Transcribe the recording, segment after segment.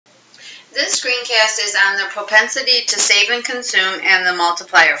This screencast is on the propensity to save and consume and the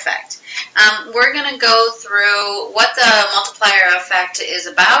multiplier effect. We're going to go through what the multiplier effect is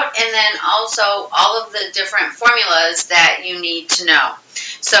about and then also all of the different formulas that you need to know.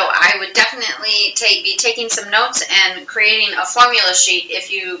 So I would definitely be taking some notes and creating a formula sheet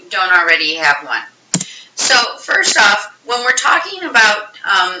if you don't already have one. So first off, when we're talking about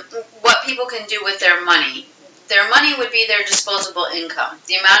what people can do with their money would be their disposable income,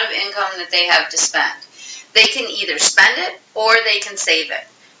 the amount of income that they have to spend. They can either spend it or they can save it.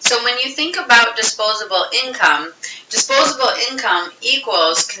 So when you think about disposable income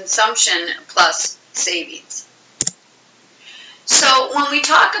equals consumption plus savings. So when we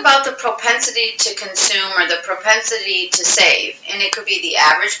talk about the propensity to consume or the propensity to save, and it could be the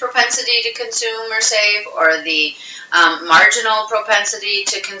average propensity to consume or save or the marginal propensity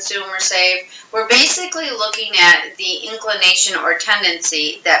to consume or save, we're basically looking at the inclination or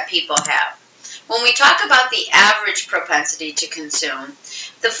tendency that people have. When we talk about the average propensity to consume,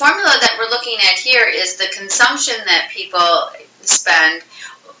 the formula that we're looking at here is the consumption that people spend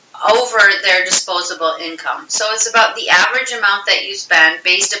over their disposable income. So it's about the average amount that you spend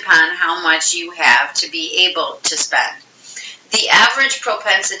based upon how much you have to be able to spend. The average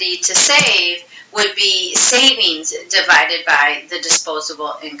propensity to save would be savings divided by the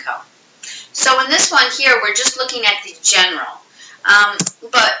disposable income. So in this one here, we're just looking at the general.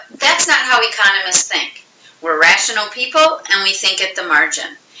 But that's not how economists think. We're rational people and we think at the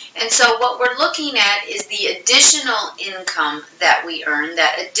margin. And so what we're looking at is the additional income that we earn,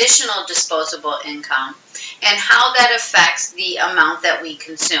 that additional disposable income, and how that affects the amount that we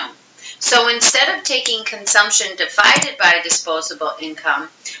consume. So instead of taking consumption divided by disposable income,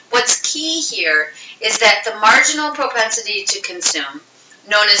 what's key here is that the marginal propensity to consume,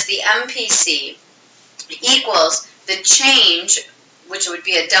 known as the MPC, equals the change, which would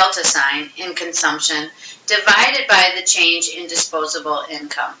be a delta sign in consumption, divided by the change in disposable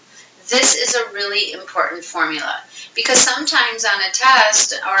income. This is a really important formula because sometimes on a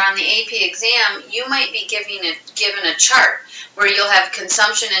test or on the AP exam, you might be given a chart where you'll have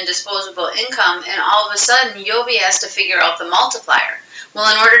consumption and disposable income, and all of a sudden you'll be asked to figure out the multiplier.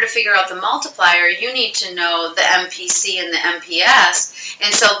 Well, in order to figure out the multiplier, you need to know the MPC and the MPS,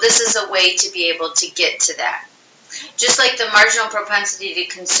 and so this is a way to be able to get to that. Just like the marginal propensity to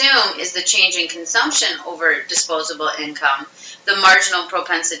consume is the change in consumption over disposable income, the marginal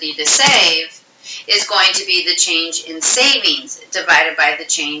propensity to save is going to be the change in savings divided by the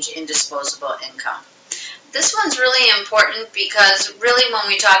change in disposable income. This one's really important because really when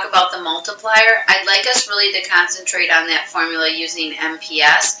we talk about the multiplier, I'd like us really to concentrate on that formula using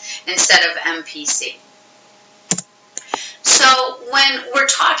MPS instead of MPC. So when we're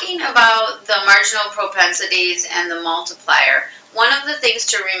talking about the marginal propensities and the multiplier, one of the things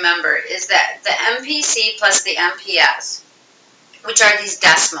to remember is that the MPC plus the MPS, which are these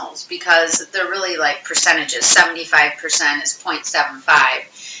decimals because they're really like percentages, 75% is 0.75,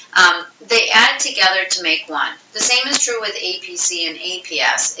 they add together to make one. The same is true with APC and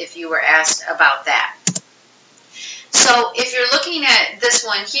APS if you were asked about that. So if you're looking at this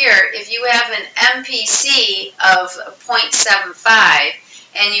one here, if you have an MPC of 0.75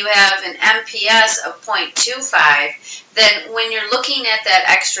 and you have an MPS of 0.25, then when you're looking at that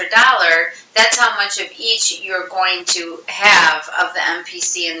extra dollar, that's how much of each you're going to have of the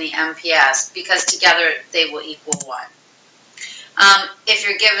MPC and the MPS, because together they will equal 1. If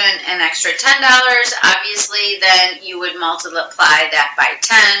you're given an extra $10, obviously, then you would multiply that by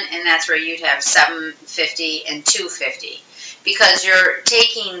 10, and that's where you'd have $7.50 and $2.50, because you're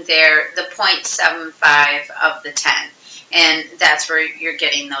taking there the 0.75 of the 10, and that's where you're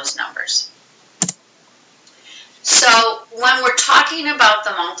getting those numbers. So when we're talking about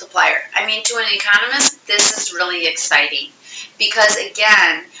the multiplier, I mean, to an economist, this is really exciting because,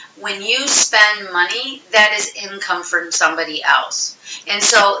 again, when you spend money, that is income from somebody else. And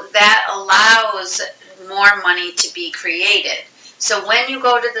so that allows more money to be created. So when you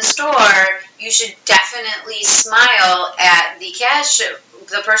go to the store, you should definitely smile at the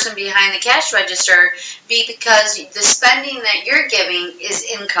person behind the cash register, because the spending that you're giving is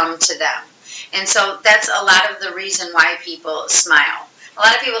income to them. And so that's a lot of the reason why people smile. A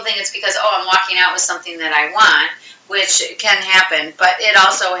lot of people think it's because, I'm walking out with something that I want, which can happen, but it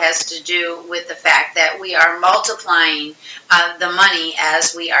also has to do with the fact that we are multiplying the money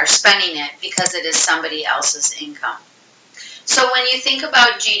as we are spending it because it is somebody else's income. So when you think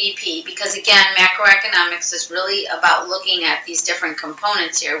about GDP, because again, macroeconomics is really about looking at these different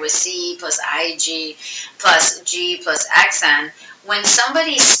components here with C plus IG plus G plus XN, when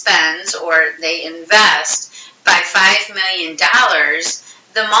somebody spends or they invest by $5 million,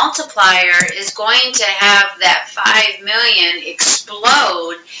 the multiplier is going to have that 5 million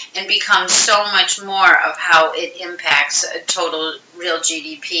explode and become so much more of how it impacts total real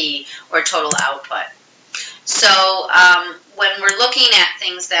GDP or total output. So when we're looking at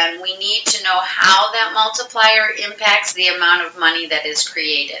things then, we need to know how that multiplier impacts the amount of money that is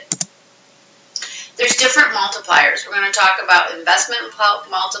created. There's different multipliers. We're going to talk about investment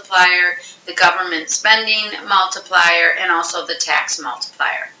multiplier, the government spending multiplier, and also the tax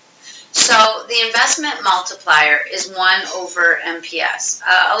multiplier. So the investment multiplier is 1 over MPS.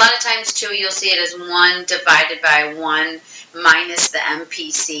 A lot of times too you'll see it as 1 divided by 1 minus the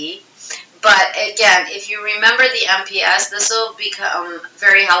MPC. But again, if you remember the MPS, this will become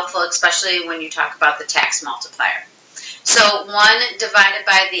very helpful, especially when you talk about the tax multiplier. So 1 divided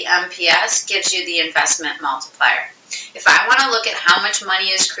by the MPS gives you the investment multiplier. If I want to look at how much money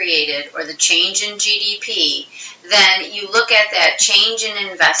is created or the change in GDP, then you look at that change in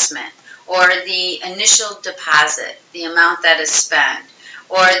investment or the initial deposit, the amount that is spent,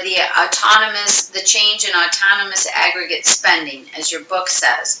 or the change in autonomous aggregate spending, as your book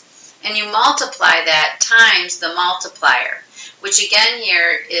says. And you multiply that times the multiplier, which again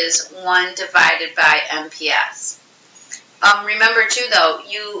here is 1 divided by MPS. Remember too though,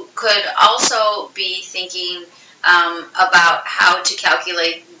 you could also be thinking about how to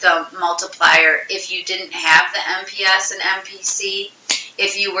calculate the multiplier if you didn't have the MPS and MPC,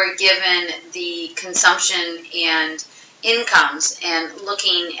 if you were given the consumption and incomes and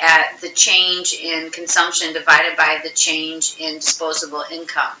looking at the change in consumption divided by the change in disposable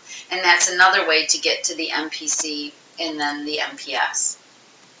income. And that's another way to get to the MPC and then the MPS.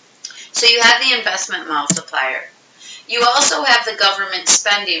 So you have the investment multiplier. You also have the government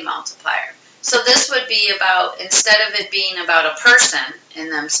spending multiplier. So this would be about, instead of it being about a person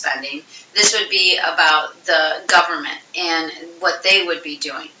and them spending, this would be about the government and what they would be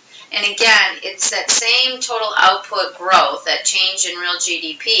doing. And again, it's that same total output growth, that change in real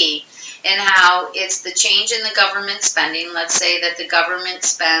GDP, and how it's the change in the government spending. Let's say that the government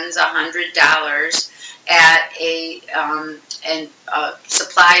spends $100 at a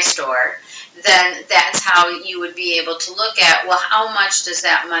supply store. Then that's how you would be able to look at, well, how much does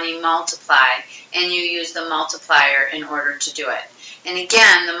that money multiply? And you use the multiplier in order to do it. And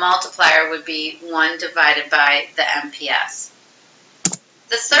again, the multiplier would be 1 divided by the MPS.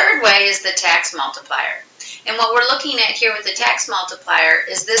 The third way is the tax multiplier. And what we're looking at here with the tax multiplier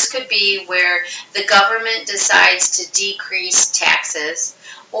is this could be where the government decides to decrease taxes,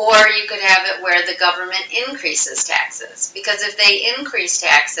 or you could have it where the government increases taxes. Because if they increase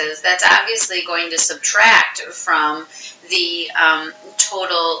taxes, that's obviously going to subtract from the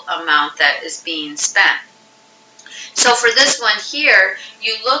total amount that is being spent. So for this one here,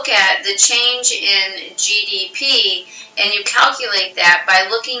 you look at the change in GDP and you calculate that by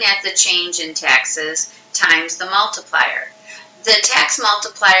looking at the change in taxes times the multiplier. The tax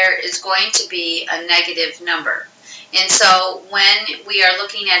multiplier is going to be a negative number. And so when we are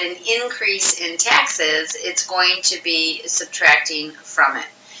looking at an increase in taxes, it's going to be subtracting from it.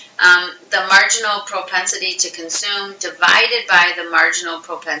 The marginal propensity to consume divided by the marginal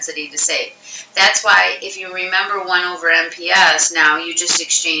propensity to save. That's why if you remember 1 over MPS, now you just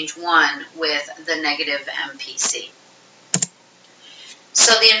exchange 1 with the negative MPC.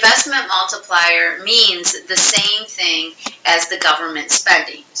 So the investment multiplier means the same thing as the government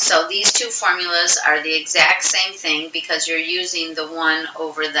spending. So these two formulas are the exact same thing because you're using the 1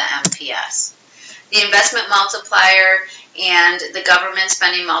 over the MPS. The investment multiplier and the government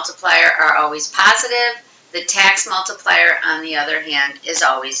spending multiplier are always positive. The tax multiplier, on the other hand, is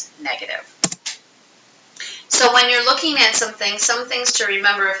always negative. So when you're looking at some things to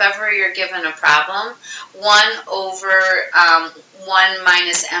remember if ever you're given a problem, 1 over 1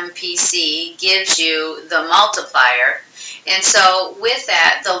 minus MPC gives you the multiplier. And so with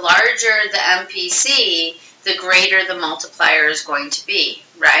that, the larger the MPC, the greater the multiplier is going to be,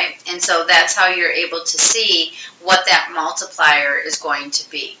 right? And so that's how you're able to see what that multiplier is going to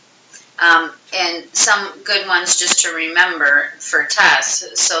be. And some good ones just to remember for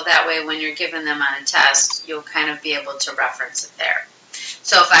tests, so that way when you're given them on a test, you'll kind of be able to reference it there.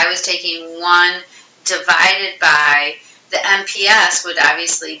 So if I was taking 1 divided by, the MPS would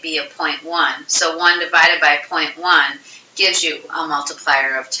obviously be a 0.1. So 1 divided by 0.1 gives you a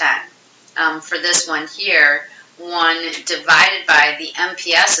multiplier of 10. For this one here, 1 divided by the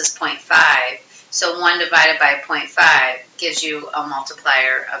MPS is 0.5. So 1 divided by 0.5 gives you a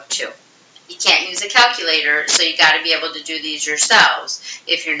multiplier of 2. You can't use a calculator, so you got to be able to do these yourselves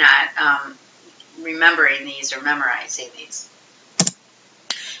if you're not remembering these or memorizing these.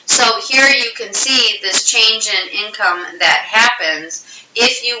 So here you can see this change in income that happens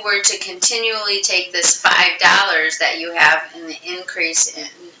if you were to continually take this $5 that you have in the increase in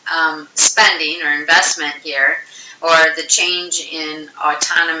spending or investment here, or the change in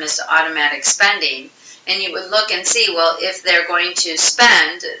automatic spending, and you would look and see, well, if they're going to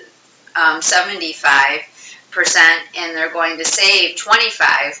spend 75% and they're going to save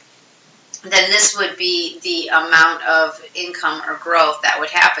 25%, then this would be the amount of income or growth that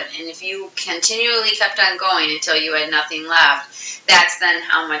would happen. And if you continually kept on going until you had nothing left, that's then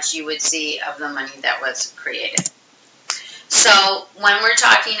how much you would see of the money that was created. So when we're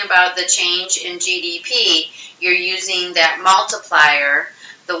talking about the change in GDP, you're using that multiplier,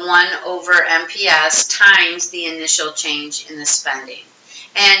 the 1 over MPS times the initial change in the spending.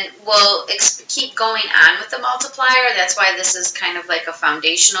 And we'll keep going on with the multiplier. That's why this is kind of like a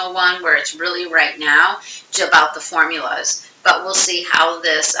foundational one where it's really right now about the formulas. But we'll see how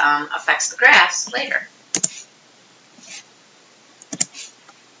this affects the graphs later.